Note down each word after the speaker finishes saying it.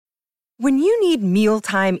When you need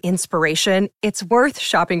mealtime inspiration, it's worth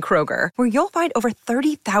shopping Kroger, where you'll find over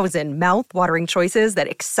 30,000 mouth-watering choices that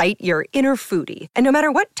excite your inner foodie. And no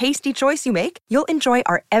matter what tasty choice you make, you'll enjoy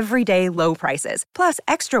our everyday low prices, plus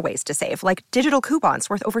extra ways to save, like digital coupons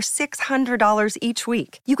worth over $600 each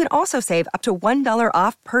week. You can also save up to $1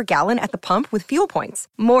 off per gallon at the pump with fuel points.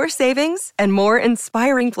 More savings and more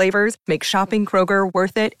inspiring flavors make shopping Kroger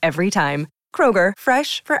worth it every time. Kroger,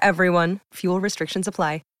 fresh for everyone. Fuel restrictions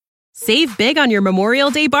apply. Save big on your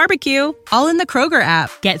Memorial Day barbecue, all in the Kroger app.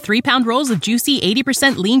 Get 3-pound rolls of juicy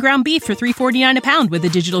 80% lean ground beef for $3.49 a pound with a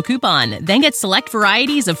digital coupon. Then get select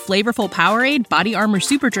varieties of flavorful Powerade, Body Armor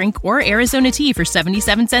Super Drink, or Arizona tea for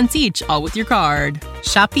 77 cents each, all with your card.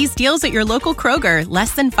 Shop these deals at your local Kroger,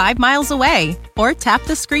 less than 5 miles away. Or tap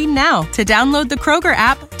the screen now to download the Kroger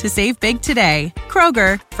app to save big today.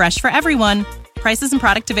 Kroger, fresh for everyone. Prices and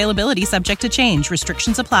product availability subject to change.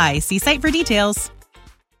 Restrictions apply. See site for details.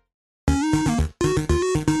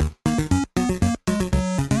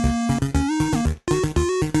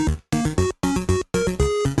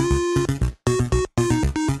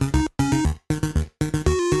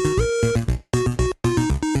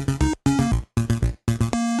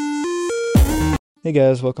 Hey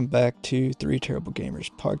guys, welcome back to Three Terrible Gamers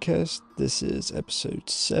podcast. This is episode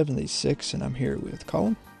 76 and I'm here with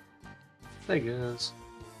Colin. Hey guys.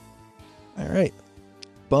 Alright,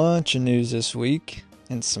 bunch of news this week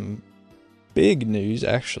and some big news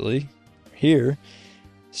actually here.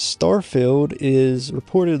 Starfield is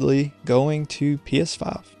reportedly going to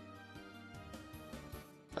PS5.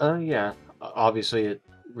 Yeah, obviously it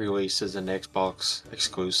released as an Xbox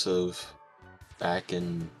exclusive back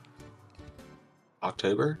in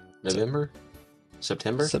October, November,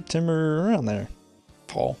 September, around there.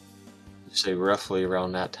 Fall. Say roughly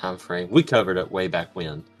around that time frame. We covered it way back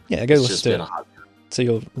when. Yeah, go it's listen just to been it, a hot so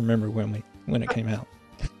you'll remember when it came out.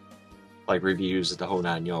 like reviews at the whole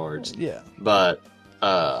 9 yards. Yeah, but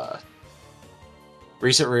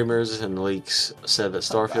recent rumors and leaks said that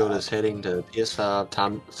Starfield is heading to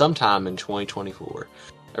PS5 sometime in 2024.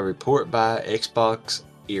 A report by Xbox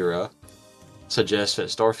Era suggests that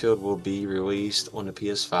Starfield will be released on the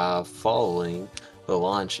PS5 following the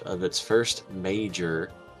launch of its first major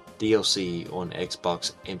DLC on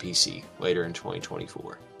Xbox and PC later in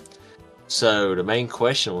 2024. So the main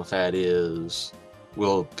question with that is,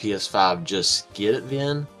 will PS5 just get it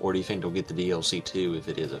then, or do you think they'll get the DLC too if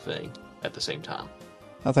it is a thing at the same time?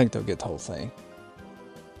 I think they'll get the whole thing.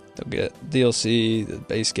 They'll get DLC, the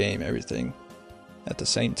base game, everything at the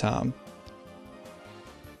same time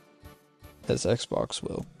as Xbox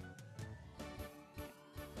will.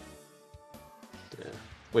 Yeah.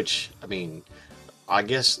 Which, I mean, I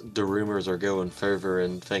guess the rumors are going further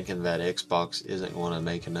and thinking that Xbox isn't going to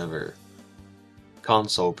make another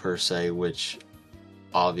console per se, which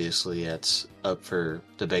obviously that's up for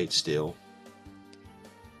debate still.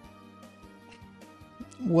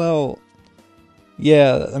 Well,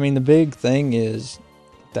 yeah, I mean, the big thing is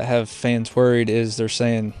that have fans worried is they're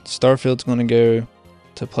saying Starfield's going to go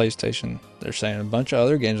to PlayStation. They're saying a bunch of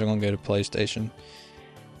other games are going to go to PlayStation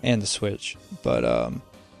and the Switch. But,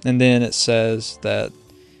 and then it says that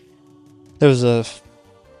there was a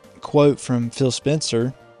quote from Phil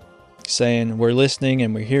Spencer saying, "We're listening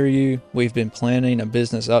and we hear you. We've been planning a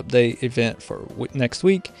business update event for next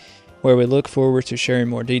week where we look forward to sharing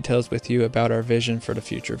more details with you about our vision for the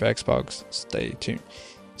future of Xbox. Stay tuned."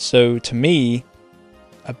 So to me,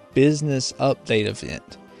 a business update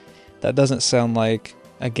event, that doesn't sound like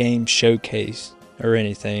a game showcase or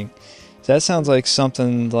anything. So that sounds like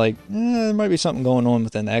something like, there might be something going on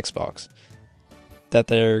within the Xbox that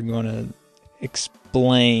they're going to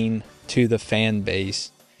explain to the fan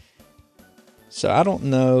base. So I don't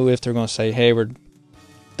know if they're going to say, hey, we're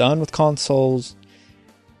done with consoles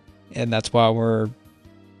and that's why we're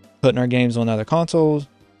putting our games on other consoles,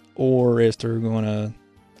 or if they're going to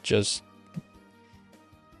just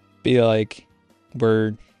be like,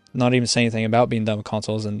 we're not even saying anything about being done with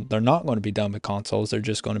consoles, and they're not going to be done with consoles. They're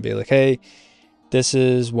just going to be like, hey, this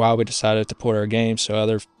is why we decided to port our games so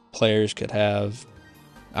other players could have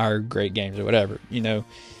our great games or whatever, you know.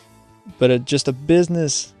 But just a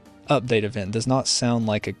business update event does not sound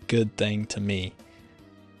like a good thing to me.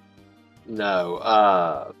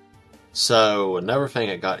 No. So another thing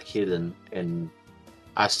that got hidden, and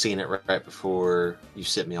I seen it right before you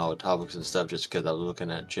sent me all the topics and stuff, just because I was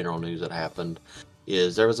looking at general news that happened,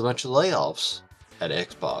 is there was a bunch of layoffs at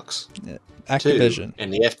Xbox. Yeah, Activision. Too,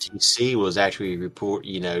 and the FTC was actually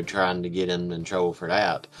trying to get him in trouble for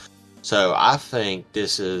that. So I think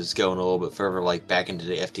this is going a little bit further, like back into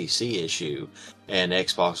the FTC issue, and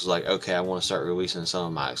Xbox was like, okay, I want to start releasing some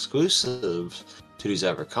of my exclusives to these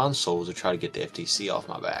other consoles to try to get the FTC off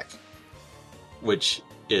my back, which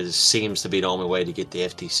seems to be the only way to get the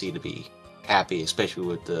FTC to be happy, especially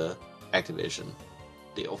with the Activision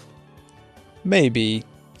deal. Maybe.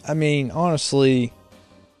 I mean, honestly,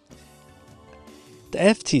 the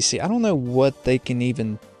FTC, I don't know what they can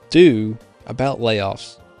even do about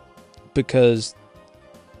layoffs, because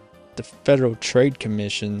the Federal Trade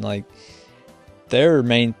Commission, like, their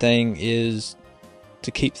main thing is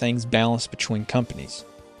to keep things balanced between companies.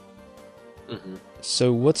 Mm-hmm.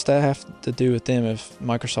 So what's that have to do with them if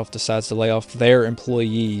Microsoft decides to lay off their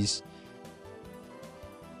employees?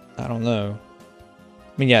 I don't know.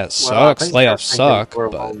 I mean, yeah, it sucks. Layoffs suck,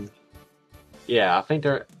 but... Yeah, I think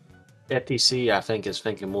their FTC, I think, is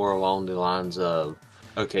thinking more along the lines of,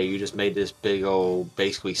 okay, you just made this big old,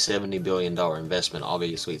 basically $70 billion investment.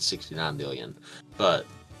 Obviously, it's $69 billion. But,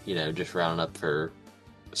 just rounding up for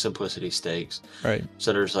simplicity's sakes. Right.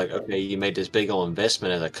 So there's like, okay, you made this big old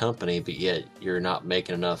investment as a company, but yet you're not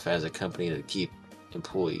making enough as a company to keep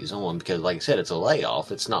employees on. Because, like I said, it's a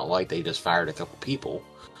layoff. It's not like they just fired a couple people.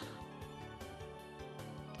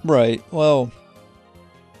 Right. Well,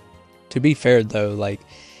 to be fair, though, like,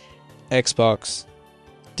 Xbox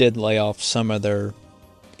did lay off some of their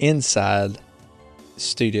inside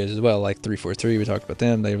studios as well, like 343, we talked about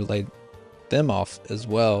them. They laid them off as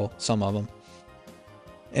well, some of them.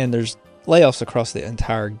 And there's layoffs across the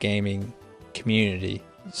entire gaming community,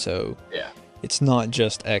 so yeah, it's not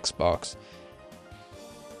just Xbox.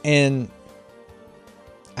 And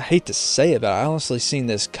I hate to say it, but I honestly seen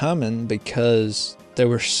this coming because there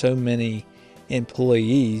were so many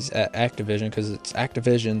employees at Activision, because it's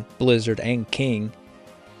Activision, Blizzard, and King.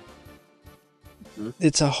 Mm-hmm.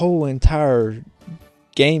 It's a whole entire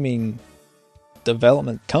gaming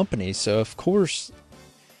development company, so of course,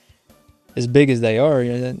 as big as they are,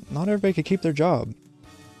 not everybody could keep their job.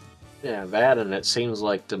 Yeah, that, and it seems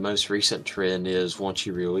like the most recent trend is once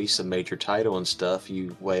you release a major title and stuff,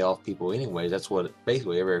 you lay off people anyway. That's what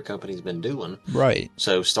basically every company's been doing. Right.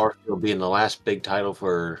 So Starfield being the last big title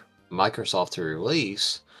for Microsoft to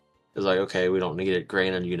release is like, okay, we don't need it.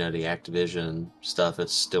 Granted, the Activision stuff,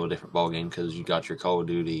 it's still a different ballgame because you got your Call of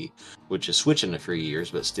Duty, which is switching to 3 years,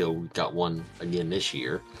 but still we got one again this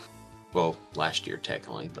year. Well, last year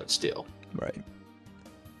technically, but still. Right.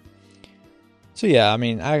 So yeah, I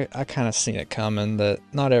mean, I kind of seen it coming that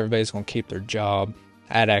not everybody's going to keep their job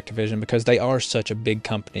at Activision because they are such a big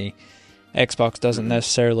company. Xbox doesn't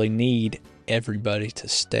necessarily need everybody to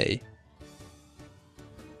stay.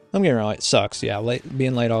 I'm getting wrong, it sucks. Yeah,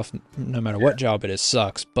 being laid off, no matter what job it is,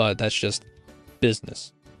 sucks, but that's just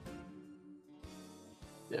business.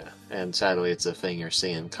 Yeah, and sadly, it's a thing you're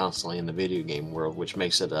seeing constantly in the video game world, which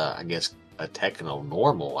makes it, I guess, a techno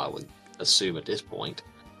normal, I would assume at this point.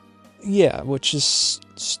 Yeah, which is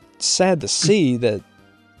sad to see that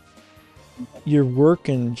you're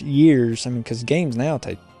working years. I mean, because games now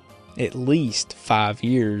take at least 5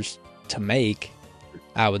 years to make,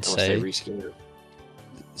 I would say.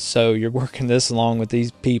 So you're working this long with these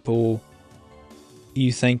people.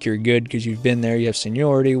 You think you're good because you've been there, you have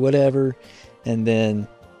seniority, whatever. And then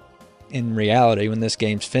in reality, when this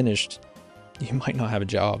game's finished, you might not have a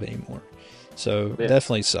job anymore. So it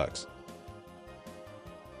definitely sucks.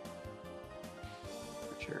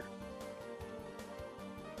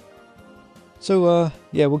 So,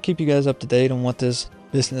 yeah, we'll keep you guys up to date on what this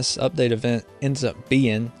business update event ends up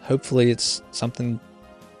being. Hopefully it's something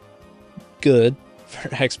good for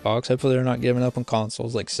Xbox. Hopefully they're not giving up on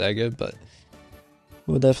consoles like Sega, but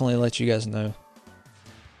we'll definitely let you guys know.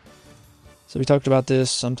 So we talked about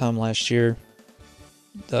this sometime last year.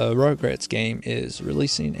 The Rugrats game is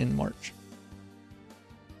releasing in March.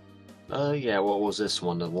 Yeah, what was this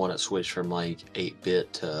one? The one that switched from like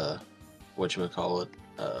 8-bit to, whatchamacallit,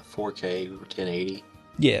 4K 1080.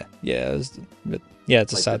 Yeah, it's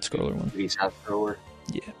like a side-scroller one. Side-scroller.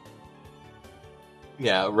 Yeah.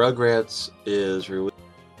 Yeah, Rugrats is released.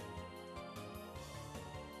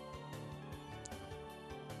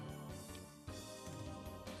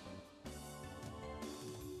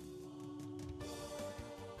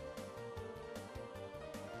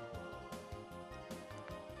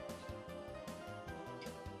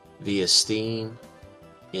 Via Steam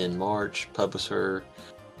in March. Publisher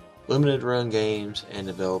Limited Run Games and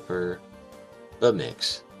developer The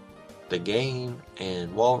Mix. The game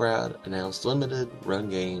and Walrad announced limited run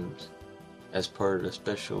games as part of the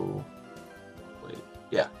special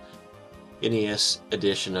NES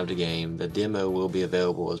edition of the game. The demo will be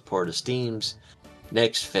available as part of Steam's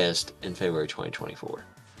Next Fest in February 2024.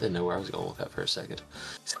 Didn't know where I was going with that for a second.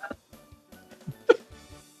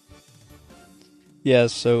 Yeah,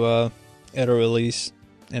 so it'll release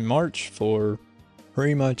in March for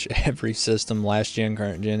pretty much every system, last gen,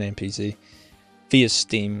 current gen, and PC, via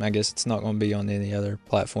Steam. I guess it's not going to be on any other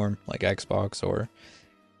platform like Xbox or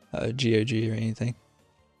GOG or anything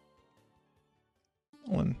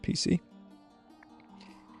on PC.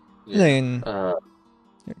 Yeah. Then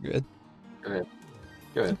you're good. Go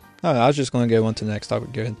ahead. Oh, I was just going to go on to the next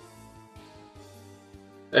topic. Go ahead.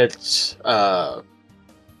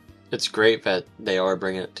 It's great that they are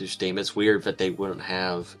bringing it to Steam. It's weird that they wouldn't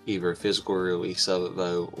have either a physical release of it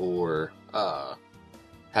though, or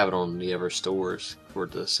have it on the other stores for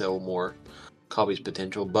it to sell more copies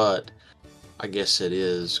potential. But I guess it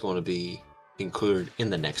is going to be included in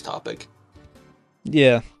the next topic.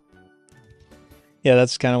 Yeah. Yeah,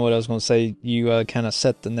 that's kind of what I was going to say. You kind of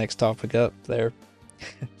set the next topic up there.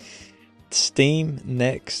 Steam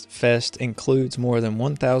Next Fest includes more than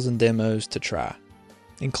 1,000 demos to try,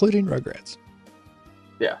 including Rugrats.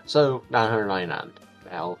 Yeah, so $999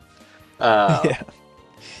 now. Yeah.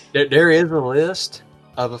 There is a list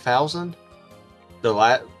of 1,000.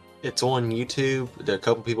 It's on YouTube. A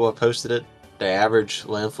couple people have posted it. The average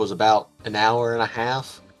length was about an hour and a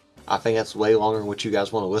half. I think that's way longer than what you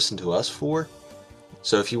guys want to listen to us for.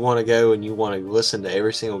 So if you want to go and you want to listen to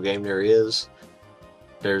every single game there is,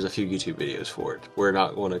 there's a few YouTube videos for it. We're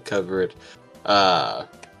not going to cover it.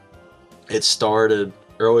 It started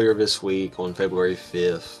earlier this week on February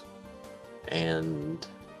 5th. And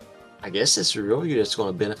I guess it's really just going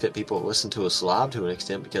to benefit people that listen to us live to an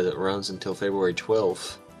extent because it runs until February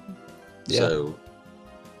 12th. Yeah. So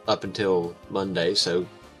up until Monday. So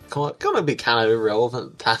going to be kind of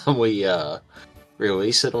irrelevant time we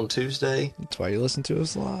release it on Tuesday. That's why you listen to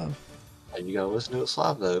us live. And you got to listen to us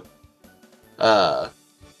live though.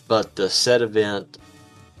 But the set event,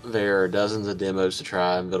 there are dozens of demos to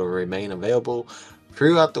try and that'll remain available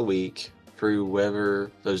throughout the week through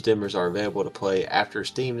whether those demos are available to play after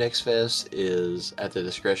Steam Next Fest is at the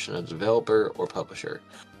discretion of the developer or publisher.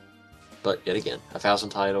 But yet again, 1,000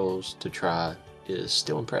 titles to try is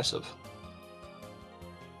still impressive.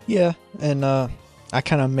 Yeah, and I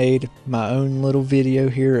kind of made my own little video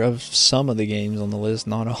here of some of the games on the list,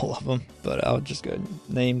 not all of them, but I'll just go and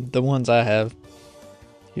name the ones I have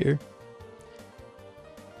here.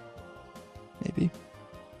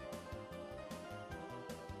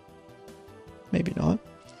 Maybe not.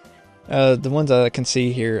 The ones I can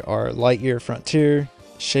see here are Lightyear Frontier,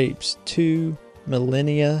 Shapes 2,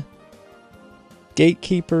 Millennia,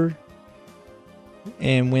 Gatekeeper,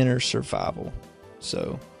 and Winter Survival.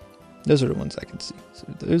 So those are the ones I can see. So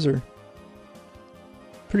those are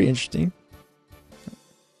pretty interesting.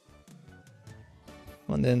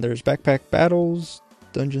 And then there's Backpack Battles,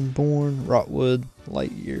 Dungeon Born, Rotwood,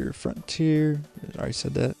 Lightyear Frontier. I already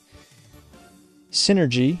said that.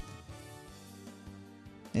 Synergy.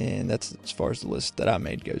 And that's as far as the list that I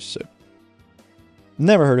made goes. So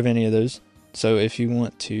never heard of any of those. So if you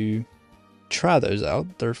want to try those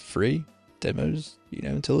out, they're free demos,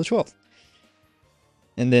 until the 12th.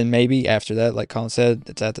 And then maybe after that, like Colin said,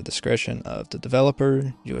 it's at the discretion of the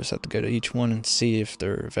developer. You just have to go to each one and see if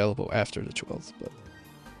they're available after the 12th. But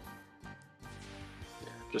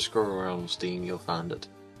just scroll around on Steam, you'll find it.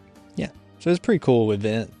 Yeah, so it's a pretty cool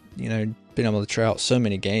event, being able to try out so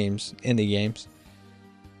many games, indie games.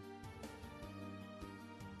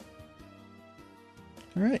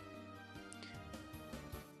 All right.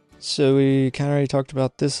 So we kind of already talked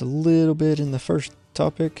about this a little bit in the first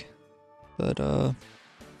topic, but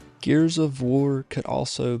Gears of War could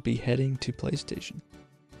also be heading to PlayStation.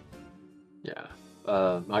 Yeah.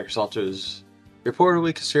 Microsoft is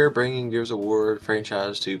reportedly consider bringing Gears of War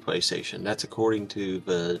franchise to PlayStation. That's according to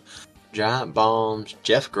the Giant Bomb's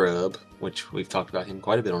Jeff Grubb, which we've talked about him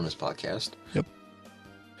quite a bit on this podcast. Yep.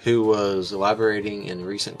 Who was elaborating in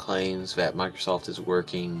recent claims that Microsoft is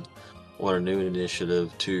working on a new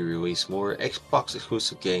initiative to release more Xbox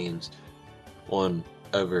exclusive games on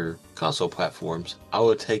other console platforms. I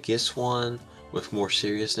would take this one with more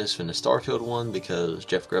seriousness than the Starfield one because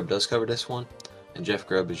Jeff Grubb does cover this one, and Jeff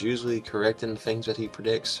Grubb is usually correct in the things that he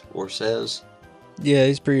predicts or says. Yeah,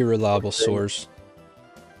 he's a pretty reliable source.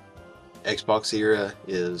 Xbox era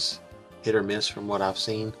is hit or miss from what I've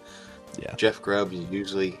seen. Yeah. Jeff Grubb is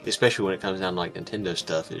usually, especially when it comes down to like Nintendo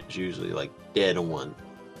stuff, it's usually like dead on.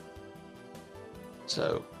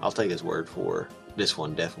 So I'll take his word for this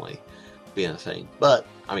one definitely being a thing. But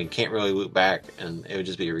can't really look back, and it would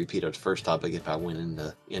just be a repeat of the first topic if I went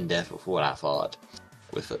into in depth with what I thought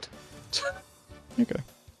with it. Okay.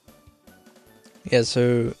 Yeah,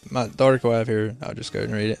 so the article I have here, I'll just go ahead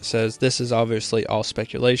and read it. It says, this is obviously all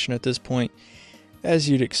speculation at this point. As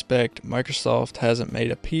you'd expect, Microsoft hasn't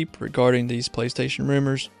made a peep regarding these PlayStation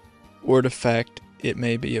rumors, or the fact it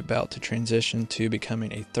may be about to transition to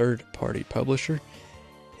becoming a third-party publisher.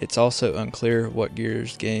 It's also unclear what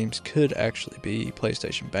Gears games could actually be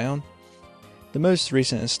PlayStation bound. The most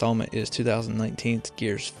recent installment is 2019's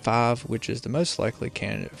Gears 5, which is the most likely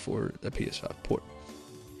candidate for the PS5 port.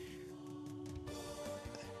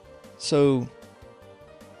 So,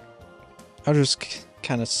 I'll just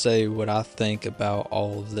kind of say what I think about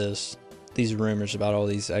all of this, these rumors about all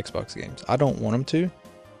these Xbox games. I don't want them to.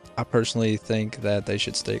 I personally think that they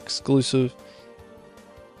should stay exclusive.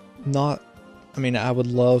 I would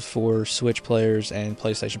love for Switch players and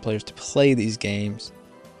PlayStation players to play these games,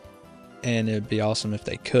 and it'd be awesome if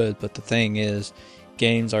they could, but the thing is,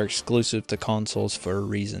 games are exclusive to consoles for a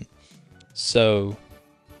reason. So,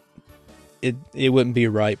 it wouldn't be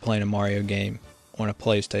right playing a Mario game on a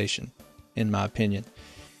PlayStation, in my opinion.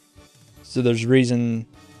 So there's a reason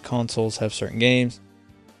consoles have certain games,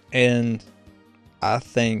 and I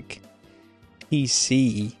think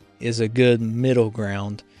PC is a good middle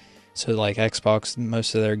ground. So like Xbox,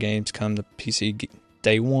 most of their games come to PC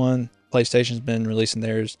day one. PlayStation's been releasing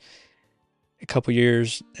theirs a couple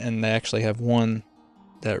years, and they actually have one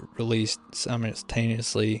that released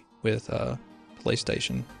simultaneously with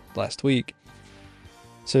PlayStation last week.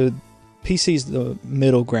 So PC's the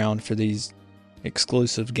middle ground for these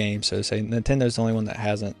exclusive games. So say Nintendo's the only one that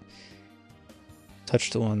hasn't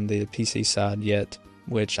touched on the PC side yet,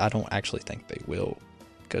 which I don't actually think they will,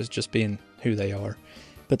 because just being who they are.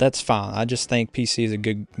 But that's fine. I just think PC is a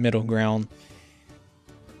good middle ground.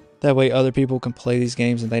 That way other people can play these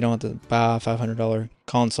games and they don't have to buy a $500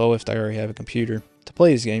 console if they already have a computer to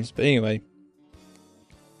play these games. But anyway,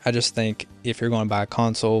 I just think if you're going to buy a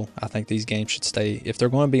console, I think these games should stay. If they're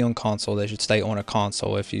going to be on console, they should stay on a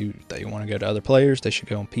console. If they want to go to other players, they should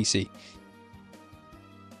go on PC.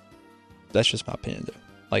 That's just my opinion, though.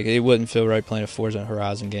 Like, it wouldn't feel right playing a Forza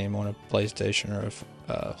Horizon game on a PlayStation or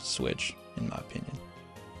a Switch, in my opinion.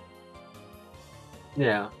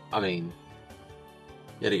 Yeah, I mean,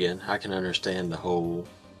 yet again, I can understand the whole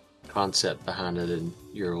concept behind it, and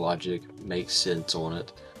your logic makes sense on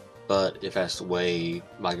it. But if that's the way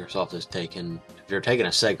Microsoft is taking, if they're taking a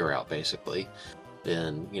Sega route, basically,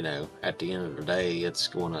 then, at the end of the day, it's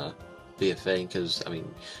going to be a thing. Because,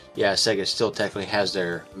 yeah, Sega still technically has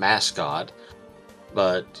their mascot,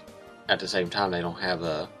 but at the same time, they don't have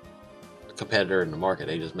a competitor in the market.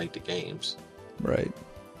 They just make the games. Right.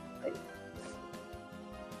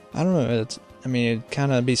 I don't know. It'd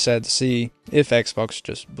kind of be sad to see if Xbox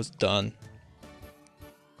just was done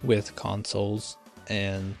with consoles,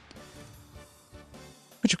 and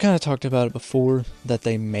which we kind of talked about it before, that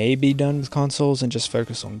they may be done with consoles and just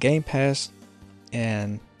focus on Game Pass.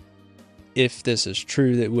 And if this is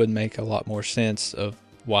true, that would make a lot more sense of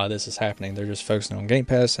why this is happening. They're just focusing on Game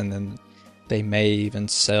Pass, and then they may even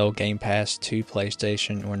sell Game Pass to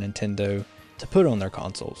PlayStation or Nintendo to put on their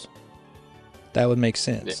consoles. That would make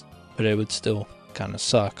sense, but it would still kind of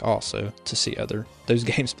suck also to see those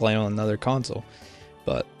games play on another console.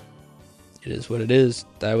 But it is what it is.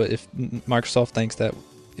 If Microsoft thinks that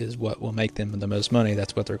is what will make them the most money,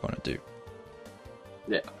 that's what they're going to do.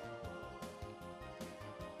 Yeah.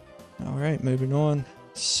 All right, moving on.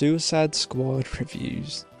 Suicide Squad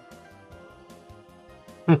reviews.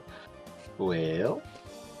 Well,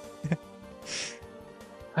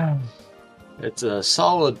 it's a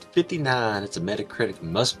solid 59. It's a Metacritic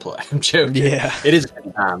must play. I'm joking. Yeah. It is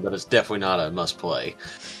 59, but it's definitely not a must play.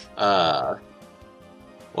 On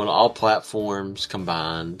all platforms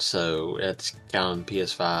combined, so that's counting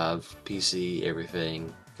PS5, PC,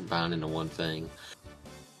 everything combined into one thing.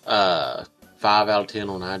 5 out of 10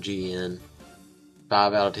 on IGN,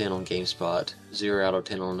 5 out of 10 on GameSpot, 0 out of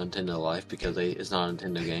 10 on Nintendo Life because it's not a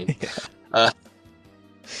Nintendo game.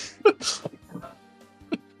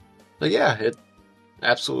 But yeah, it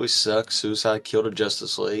absolutely sucks. Suicide Kill the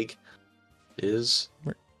Justice League is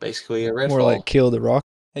basically a Redfall. More like Kill the Rock.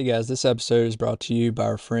 Hey guys, this episode is brought to you by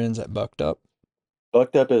our friends at Bucked Up.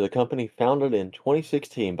 Bucked Up is a company founded in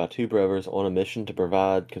 2016 by two brothers on a mission to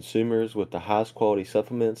provide consumers with the highest quality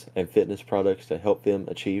supplements and fitness products to help them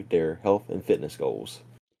achieve their health and fitness goals.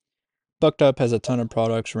 Bucked Up has a ton of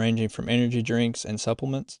products ranging from energy drinks and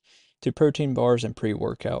supplements to protein bars and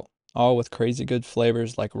pre-workout, all with crazy good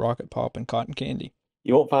flavors like Rocket Pop and Cotton Candy.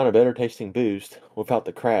 You won't find a better tasting boost without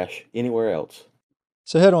the crash anywhere else.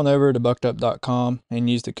 So head on over to buckedup.com and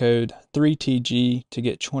use the code 3TG to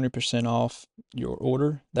get 20% off your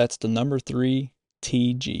order. That's the number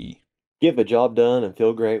 3TG. Get the job done and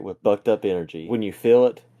feel great with Bucked Up Energy. When you feel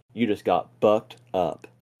it, you just got bucked up.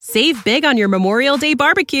 Save big on your Memorial Day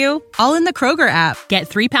barbecue, all in the Kroger app. Get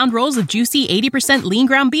 3-pound rolls of juicy 80% lean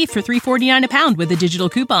ground beef for $3.49 a pound with a digital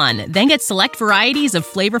coupon. Then get select varieties of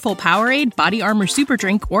flavorful Powerade, Body Armor Super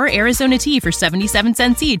Drink, or Arizona tea for 77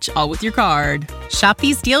 cents each, all with your card. Shop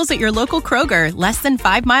these deals at your local Kroger, less than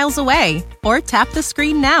 5 miles away. Or tap the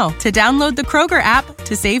screen now to download the Kroger app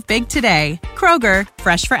to save big today. Kroger,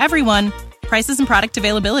 fresh for everyone. Prices and product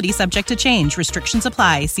availability subject to change. Restrictions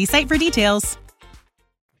apply. See site for details.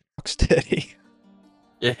 Steady.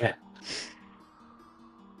 Yeah.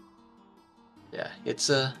 Yeah,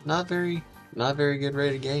 it's a not very good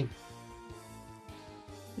rated game.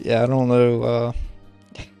 Yeah, I don't know.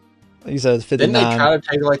 Like you said, it's 59. Didn't they try to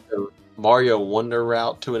take like the Mario Wonder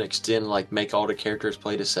route to an extent, like make all the characters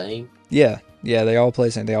play the same? Yeah, they all play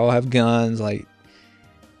the same. They all have guns. Like,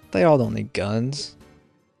 they all don't need guns.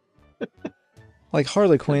 Like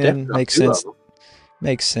Harley Quinn makes sense.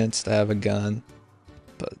 Makes sense to have a gun.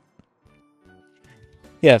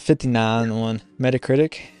 Yeah, 59 on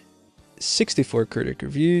Metacritic, 64 critic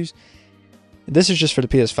reviews. This is just for the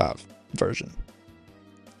PS5 version.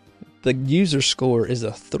 The user score is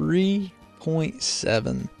a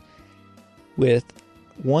 3.7 with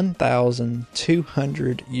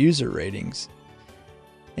 1,200 user ratings.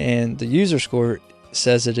 And the user score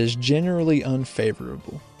says it is generally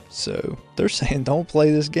unfavorable. So they're saying don't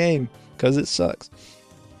play this game because it sucks.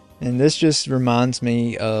 And this just reminds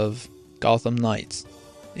me of Gotham Knights.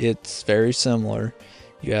 It's very similar.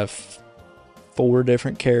 You have 4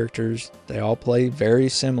 different characters. They all play very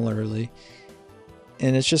similarly.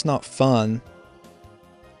 And it's just not fun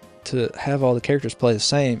to have all the characters play the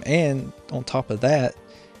same. And on top of that,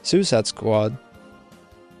 Suicide Squad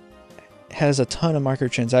has a ton of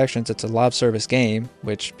microtransactions. It's a live service game,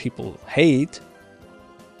 which people hate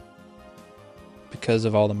because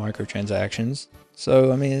of all the microtransactions.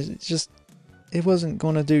 So, I mean, it's just... it wasn't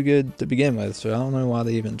going to do good to begin with, so I don't know why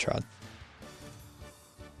they even tried.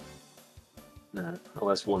 Nah,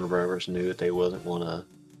 unless Warner Brothers knew that they wasn't going to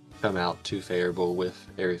come out too favorable with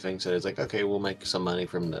everything, so it's like, okay, we'll make some money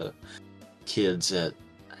from the kids that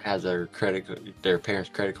have their parents'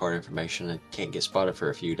 credit card information and can't get spotted for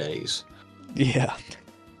a few days. Yeah.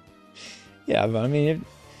 Yeah, but I mean,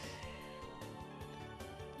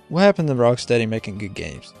 what happened to Rocksteady making good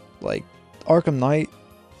games? Like, Arkham Knight,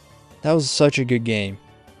 that was such a good game.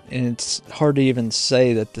 And it's hard to even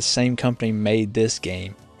say that the same company made this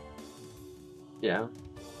game. Yeah.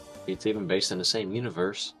 It's even based in the same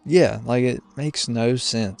universe. Yeah, like it makes no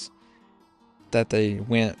sense that they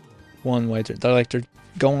went one way. They're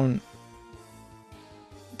taking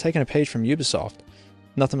a page from Ubisoft.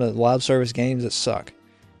 Nothing but live service games that suck.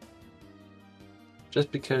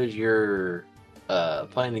 Just because you're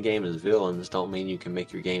playing the game as villains don't mean you can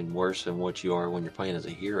make your game worse than what you are when you're playing as a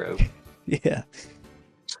hero. Yeah.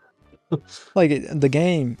 Like the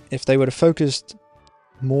game, if they would have focused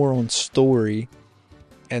more on story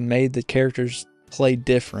and made the characters play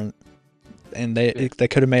different, and they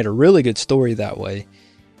could have made a really good story that way,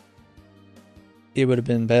 it would have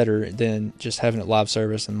been better than just having it live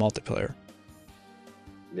service and multiplayer.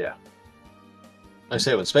 Yeah. Like I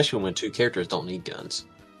said, especially when 2 characters don't need guns.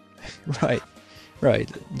 Right.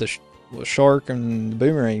 The shark and the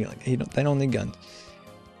boomerang, they don't need guns.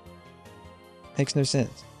 Makes no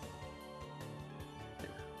sense.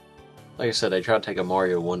 Like I said, they try to take a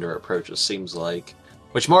Mario Wonder approach, it seems like.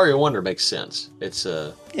 Which Mario Wonder makes sense. It's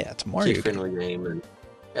a Mario kid-friendly game. And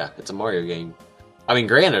yeah, it's a Mario game. I mean,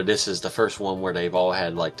 granted, this is the first one where they've all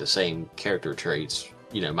had like the same character traits,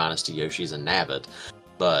 minus the Yoshis and Nabbit.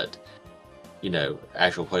 But,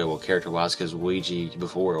 actual playable character-wise, because Luigi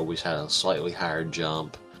before always had a slightly higher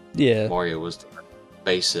jump. Yeah. Mario was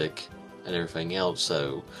basic and everything else.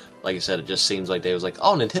 So, like I said, it just seems like they was like,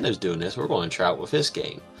 oh, Nintendo's doing this. We're going to try it with this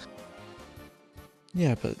game.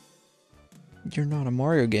 Yeah, but you're not a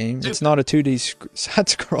Mario game. It's not a 2D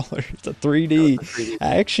side-scroller. It's a 3D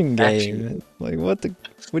action game. Like, what do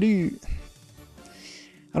you...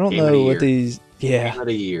 I don't know what these... Yeah. Game of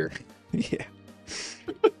the year. Yeah.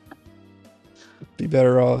 Be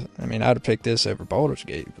better off... I mean, I'd have picked this over Baldur's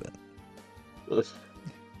Gate, but...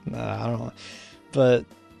 Nah, I don't know. But,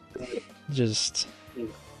 just...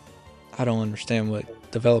 I don't understand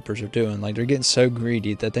what developers are doing. Like, they're getting so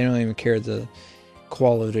greedy that they don't even care the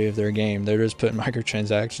quality of their game. They're just putting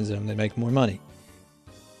microtransactions in them. They make more money.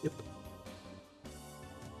 Yep.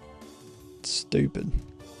 It's stupid.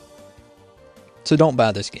 So don't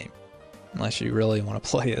buy this game. Unless you really want to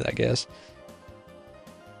play it, I guess.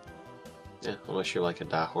 Yeah, unless you're like a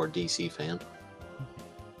diehard DC fan.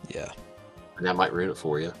 Yeah. And that might ruin it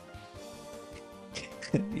for you.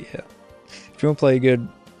 Yeah. If you want to play a good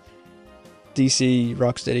DC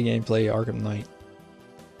Rocksteady gameplay Arkham Knight.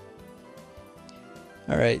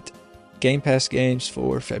 Alright, Game Pass games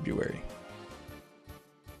for February.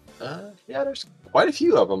 Yeah, there's quite a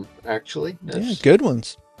few of them, actually. Yeah, good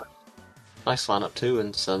ones. Nice lineup, too,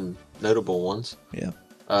 and some notable ones. Yeah.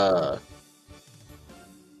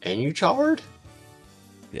 Anuchard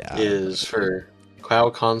Yeah. is for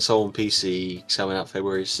Cloud Console and PC, coming out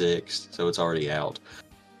February 6th, so it's already out.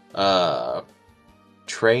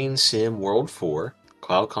 Train Sim World 4,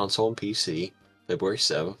 Cloud Console and PC, February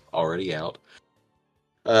 7th, already out.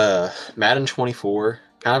 Madden 24,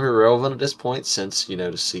 kind of irrelevant at this point since,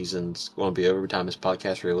 the season's going to be over by the time this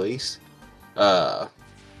podcast released.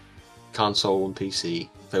 Console and PC,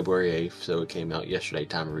 February 8th, so it came out yesterday,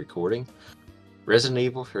 time of recording. Resident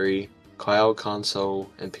Evil 3, Cloud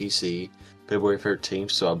Console and PC, February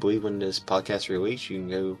 13th, so I believe when this podcast released, you can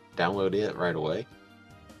go download it right away.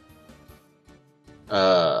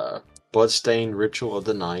 Bloodstained Ritual of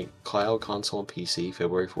the Night, Cloud Console and PC,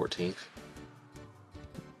 February 14th.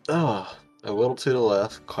 A Little to the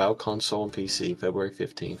Left, Cloud Console and PC, February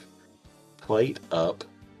 15th. Plate Up,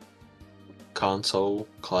 Console,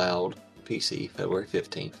 Cloud, PC, February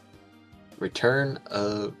 15th. Return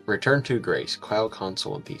to Grace, Cloud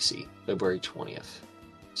Console and PC, February 20th.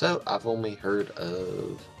 So, I've only heard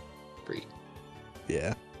of 3.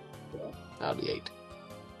 Yeah. Out of the 8.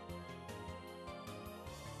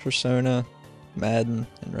 Persona, Madden,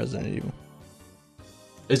 and Resident Evil.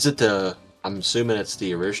 Is it I'm assuming it's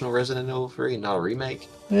the original Resident Evil 3, not a remake?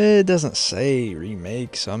 It doesn't say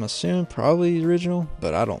remake, so I'm assuming probably the original,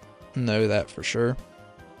 but I don't know that for sure.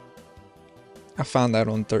 I found that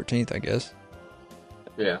on the 13th, I guess.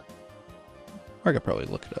 Yeah. I could probably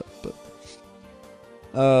look it up,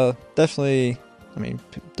 but definitely, I mean,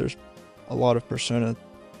 there's a lot of Persona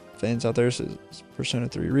fans out there. So it's Persona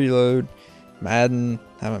 3 Reload, Madden.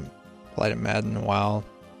 Haven't played a Madden in a while.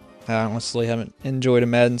 I honestly haven't enjoyed a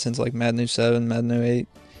Madden since like Madden 07, Madden 08.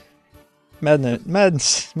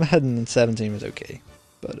 Madden 17 was okay,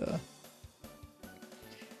 but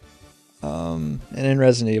and then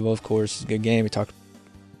Resident Evil, of course, is a good game. We talked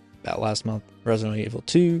about last month. Resident Evil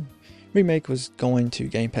 2 remake was going to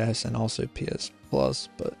Game Pass and also PS Plus,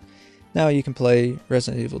 but now you can play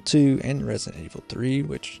Resident Evil 2 and Resident Evil 3,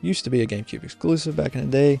 which used to be a GameCube exclusive back in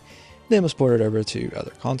the day, then was ported over to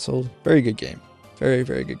other consoles. Very good game. Very,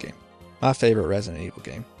 very good game. My favorite Resident Evil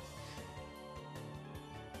game.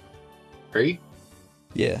 3?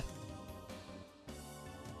 Yeah.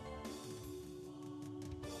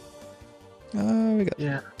 We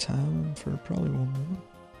got time for probably one more.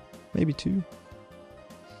 Maybe 2.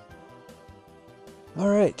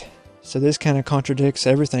 Alright. So this kind of contradicts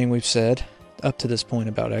everything we've said up to this point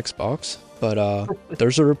about Xbox. But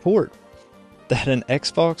there's a report that an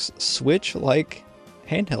Xbox Switch-like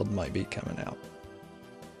handheld might be coming out.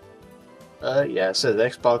 It says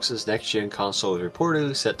Xbox's next-gen console is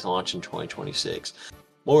reportedly set to launch in 2026.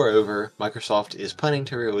 Moreover, Microsoft is planning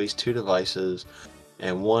to release 2 devices,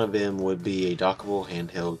 and one of them would be a dockable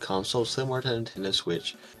handheld console similar to Nintendo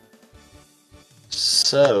Switch.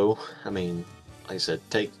 So, I mean, like I said,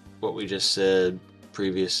 take what we just said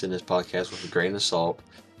previous in this podcast with a grain of salt.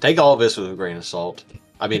 Take all of this with a grain of salt.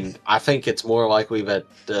 I mean, I think it's more likely that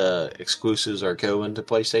exclusives are going to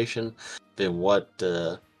PlayStation than what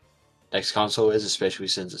the next console is, especially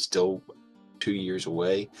since it's still 2 years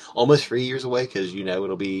away. Almost 3 years away, because,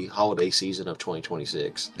 it'll be holiday season of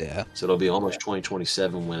 2026. Yeah. So it'll be almost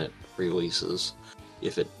 2027 when it releases,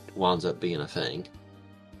 if it winds up being a thing.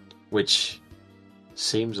 Which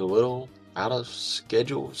seems a little out of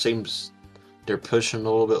schedule. Seems they're pushing a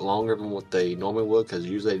little bit longer than what they normally would, because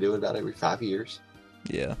usually they do it about every 5 years.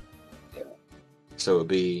 Yeah. So it'd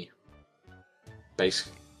be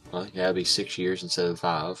basically, it'd be 6 years instead of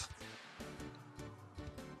 5.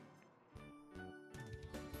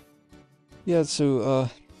 Yeah, so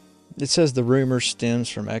it says the rumor stems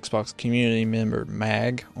from Xbox community member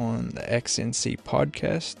Mag on the XNC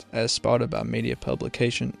podcast, as spotted by media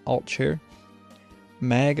publication AltShare.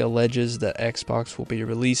 Mag alleges that Xbox will be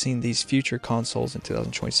releasing these future consoles in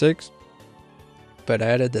 2026, but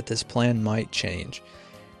added that this plan might change.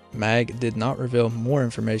 Mag did not reveal more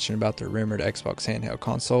information about the rumored Xbox handheld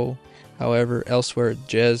console. However, elsewhere,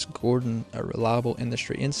 Jez Gordon, a reliable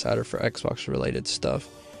industry insider for Xbox-related stuff,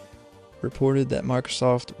 reported that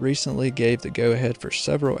Microsoft recently gave the go-ahead for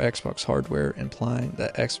several Xbox hardware, implying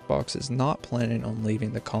that Xbox is not planning on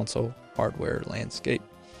leaving the console hardware landscape.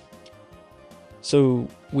 So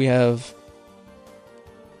we have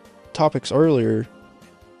topics earlier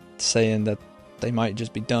saying that they might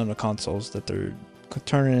just be done with consoles, that they're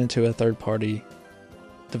turning into a third-party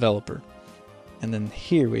developer. And then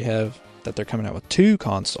here we have that they're coming out with 2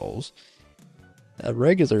 consoles, a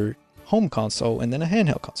regular home console and then a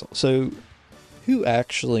handheld console. So who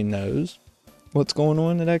actually knows what's going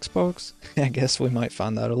on at Xbox? I guess we might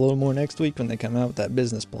find out a little more next week when they come out with that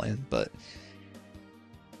business plan. But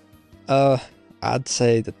I'd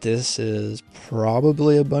say that this is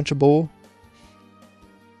probably a bunch of bull.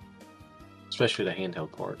 Especially the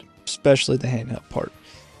handheld part. Especially the handheld part.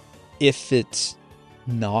 If it's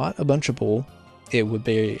not a bunch of bull, it would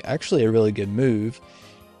be actually a really good move,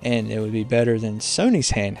 and it would be better than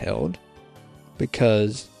Sony's handheld,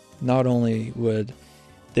 because not only would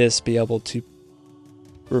this be able to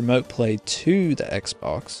remote play to the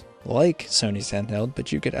Xbox like Sony's handheld,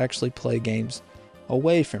 but you could actually play games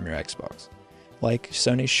away from your Xbox like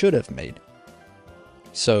Sony should have made.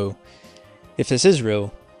 So if this is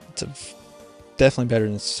real, it's definitely better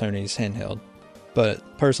than Sony's handheld.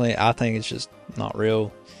 But personally, I think it's just not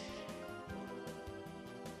real.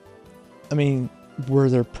 I mean, were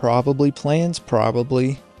there probably plans?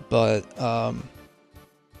 Probably. But, I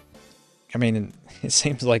mean, it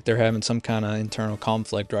seems like they're having some kind of internal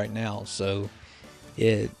conflict right now. So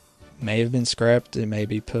it may have been scrapped. It may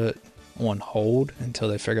be put on hold until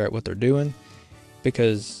they figure out what they're doing.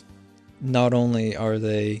 Because not only are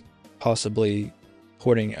they possibly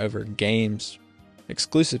porting over games,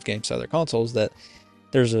 exclusive games to other consoles, that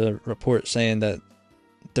there's a report saying that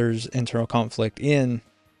there's internal conflict in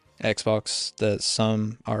Xbox, that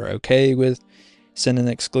some are okay with sending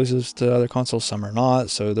exclusives to other consoles, some are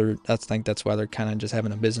not. So I think that's why they're kind of just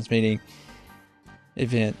having a business meeting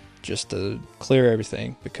event just to clear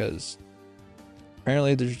everything, because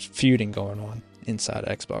apparently there's feuding going on inside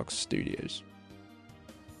Xbox studios.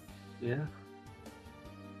 Yeah.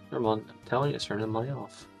 I'm telling you, it's turning money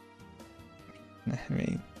off. I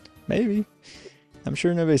mean, maybe. I'm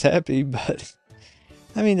sure nobody's happy, but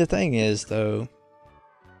I mean, the thing is, though,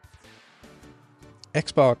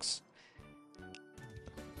 Xbox,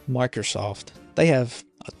 Microsoft, they have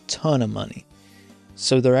a ton of money.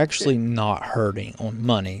 So they're actually not hurting on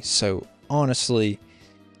money. So honestly,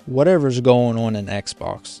 whatever's going on in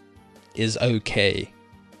Xbox is okay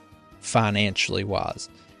financially wise.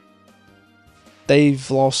 They've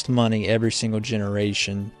lost money every single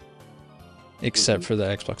generation except for the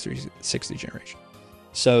Xbox 360 generation.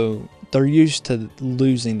 So they're used to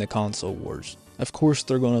losing the console wars. Of course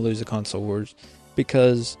they're going to lose the console wars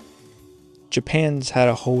because Japan's had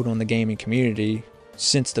a hold on the gaming community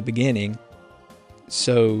since the beginning.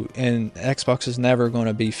 So, and Xbox is never going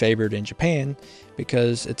to be favored in Japan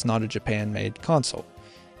because it's not a Japan-made console.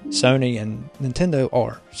 Sony and Nintendo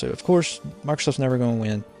are. So, of course, Microsoft's never going to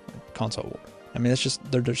win console war. I mean, it's just,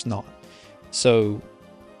 they're just not. So,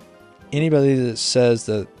 anybody that says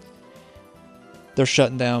that they're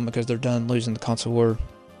shutting down because they're done losing the console war,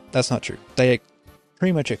 that's not true. They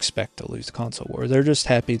pretty much expect to lose the console war. They're just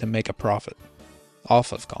happy to make a profit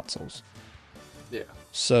off of consoles. Yeah.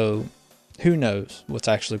 So, who knows what's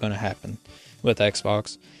actually going to happen with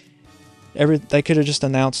Xbox. They could have just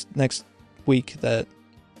announced next week that,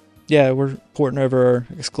 yeah, we're porting over our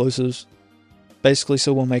exclusives, basically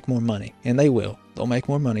so we'll make more money. And they will. They'll make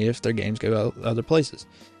more money if their games go out other places.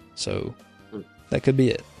 So, that could be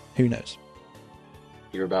it. Who knows?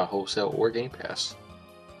 You're about wholesale or Game Pass.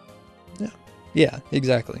 Yeah,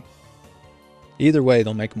 exactly. Either way,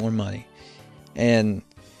 they'll make more money. And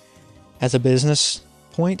as a business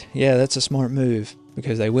point, yeah, that's a smart move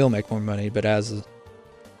because they will make more money. But as an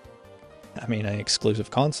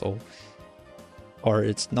exclusive console, or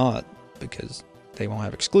it's not because they won't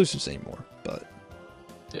have exclusives anymore. But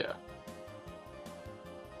yeah,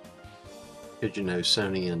 did you know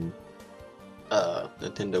Sony and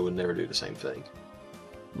Nintendo would never do the same thing?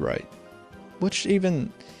 Right.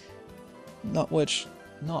 Not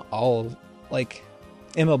all, like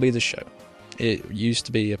MLB The Show. It used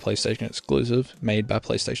to be a PlayStation exclusive made by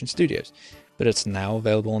PlayStation Studios, but it's now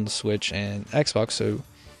available on the Switch and Xbox. So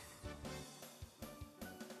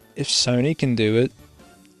if Sony can do it,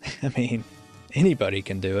 I mean, anybody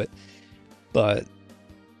can do it. But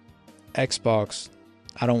Xbox,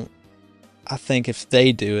 I think if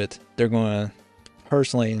they do it, they're going to,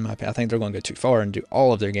 personally, in my opinion, I think they're going to go too far and do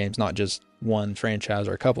all of their games, not just one franchise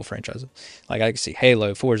or a couple franchises. Like I can see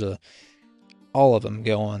Halo, Forza, all of them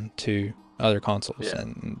go on to other consoles. Yeah.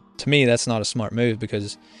 And to me, that's not a smart move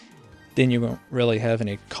because then you won't really have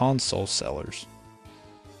any console sellers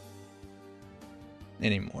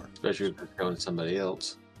anymore. Especially if it's going to somebody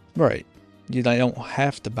else. Right. You don't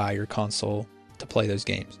have to buy your console to play those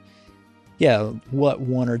games. Yeah, what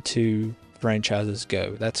one or two franchises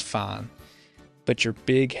go, that's fine. But your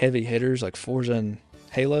big heavy hitters like Forza and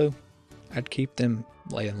Halo, I'd keep them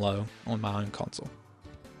laying low on my own console.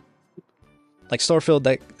 like Starfield,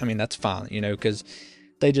 that's fine, because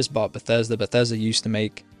they just bought Bethesda. Bethesda used to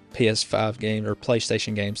make PS5 games or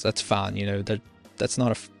PlayStation games. That's fine, that's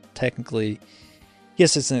not technically,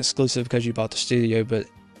 yes, it's an exclusive because you bought the studio, but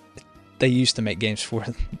they used to make games for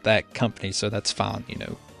that company, so that's fine,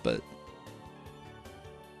 but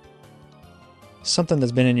something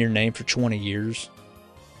that's been in your name for 20 years,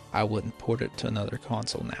 I wouldn't port it to another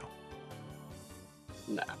console now.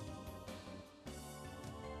 Nah.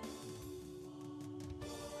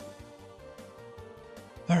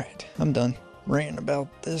 Alright, I'm done ranting about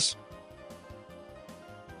this.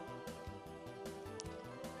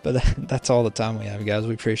 But that's all the time we have, guys.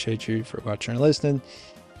 We appreciate you for watching and listening.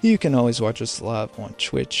 You can always watch us live on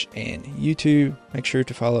Twitch and YouTube. Make sure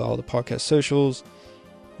to follow all the podcast socials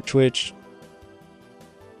for Twitch,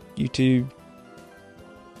 YouTube,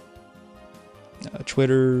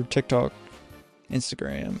 Twitter, TikTok,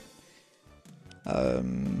 Instagram.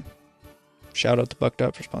 Shout out to Bucked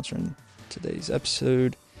Up for sponsoring today's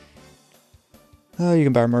episode. You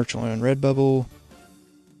can buy merch on Redbubble.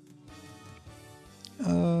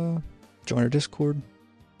 Join our Discord.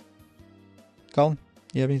 Colin,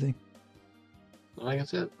 you have anything? I think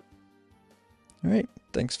that's it. All right.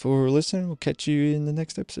 Thanks for listening. We'll catch you in the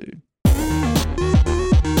next episode.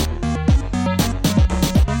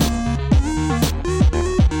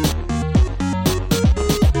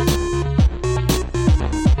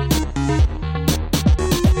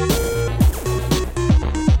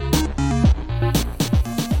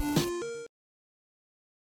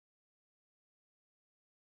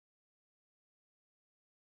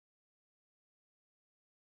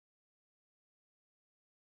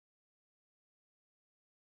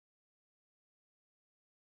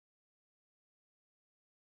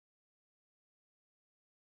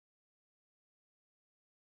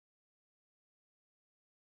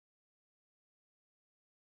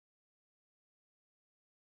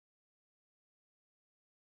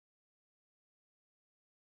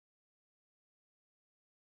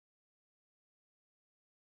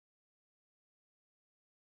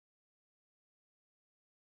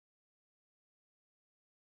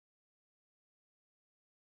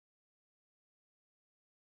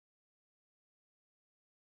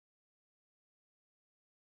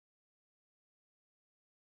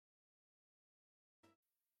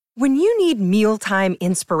 When you need mealtime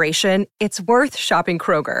inspiration, it's worth shopping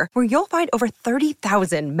Kroger, where you'll find over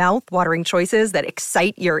 30,000 mouth-watering choices that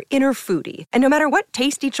excite your inner foodie. And no matter what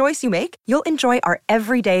tasty choice you make, you'll enjoy our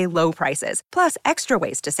everyday low prices, plus extra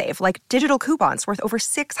ways to save, like digital coupons worth over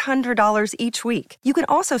 $600 each week. You can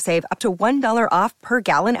also save up to $1 off per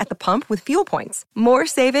gallon at the pump with fuel points. More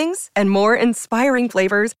savings and more inspiring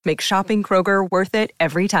flavors make shopping Kroger worth it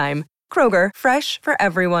every time. Kroger, fresh for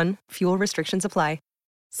everyone. Fuel restrictions apply.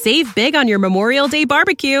 Save big on your Memorial Day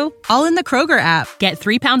barbecue, all in the Kroger app. Get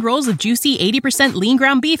 3-pound rolls of juicy 80% lean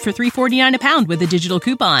ground beef for $3.49 a pound with a digital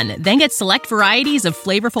coupon. Then get select varieties of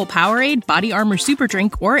flavorful Powerade, Body Armor Super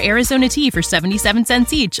Drink, or Arizona tea for 77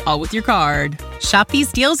 cents each, all with your card. Shop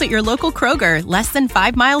these deals at your local Kroger, less than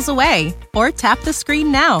 5 miles away. Or tap the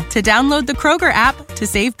screen now to download the Kroger app to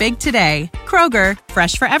save big today. Kroger,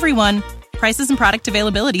 fresh for everyone. Prices and product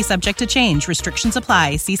availability subject to change. Restrictions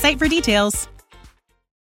apply. See site for details.